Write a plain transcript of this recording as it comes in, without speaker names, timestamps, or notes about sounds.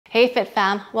Hey Fit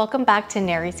Fam, welcome back to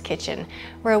Neri's Kitchen,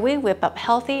 where we whip up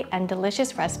healthy and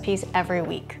delicious recipes every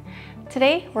week.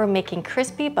 Today, we're making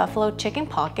crispy buffalo chicken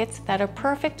pockets that are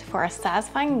perfect for a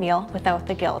satisfying meal without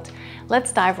the guilt.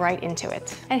 Let's dive right into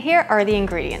it. And here are the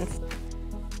ingredients.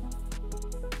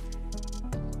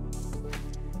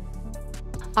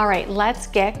 All right, let's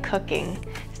get cooking.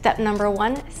 Step number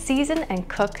 1, season and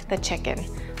cook the chicken.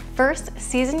 First,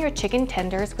 season your chicken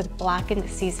tenders with blackened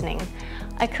seasoning.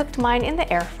 I cooked mine in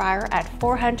the air fryer at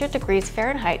 400 degrees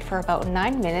Fahrenheit for about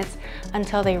 9 minutes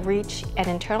until they reach an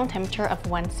internal temperature of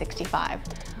 165.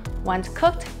 Once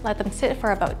cooked, let them sit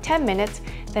for about 10 minutes,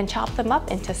 then chop them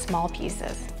up into small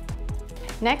pieces.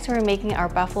 Next, we're making our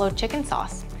buffalo chicken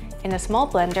sauce. In a small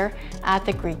blender, add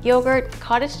the Greek yogurt,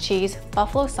 cottage cheese,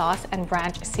 buffalo sauce, and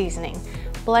ranch seasoning.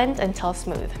 Blend until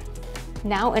smooth.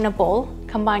 Now in a bowl,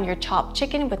 combine your chopped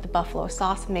chicken with the buffalo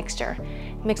sauce mixture.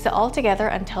 Mix it all together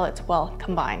until it's well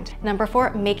combined. Number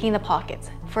 4, making the pockets.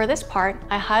 For this part,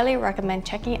 I highly recommend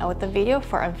checking out the video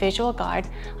for a visual guide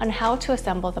on how to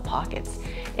assemble the pockets.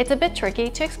 It's a bit tricky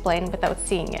to explain without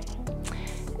seeing it.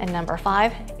 And number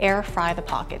 5, air fry the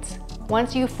pockets.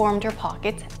 Once you've formed your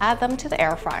pockets, add them to the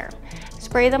air fryer.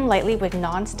 Spray them lightly with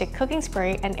non-stick cooking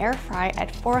spray and air fry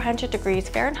at 400 degrees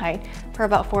Fahrenheit for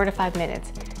about 4 to 5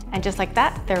 minutes. And just like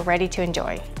that, they're ready to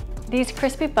enjoy. These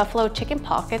crispy buffalo chicken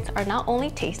pockets are not only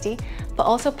tasty, but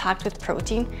also packed with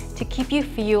protein to keep you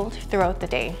fueled throughout the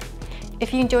day.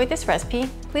 If you enjoyed this recipe,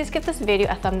 please give this video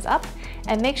a thumbs up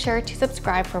and make sure to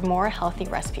subscribe for more healthy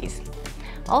recipes.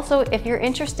 Also, if you're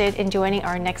interested in joining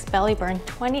our next Belly Burn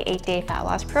 28-day fat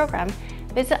loss program,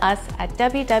 visit us at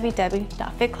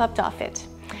www.fitclub.fit.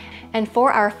 And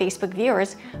for our Facebook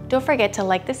viewers, don't forget to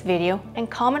like this video and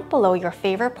comment below your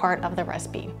favorite part of the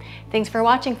recipe. Thanks for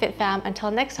watching, Fit Fam. Until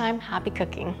next time, happy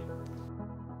cooking.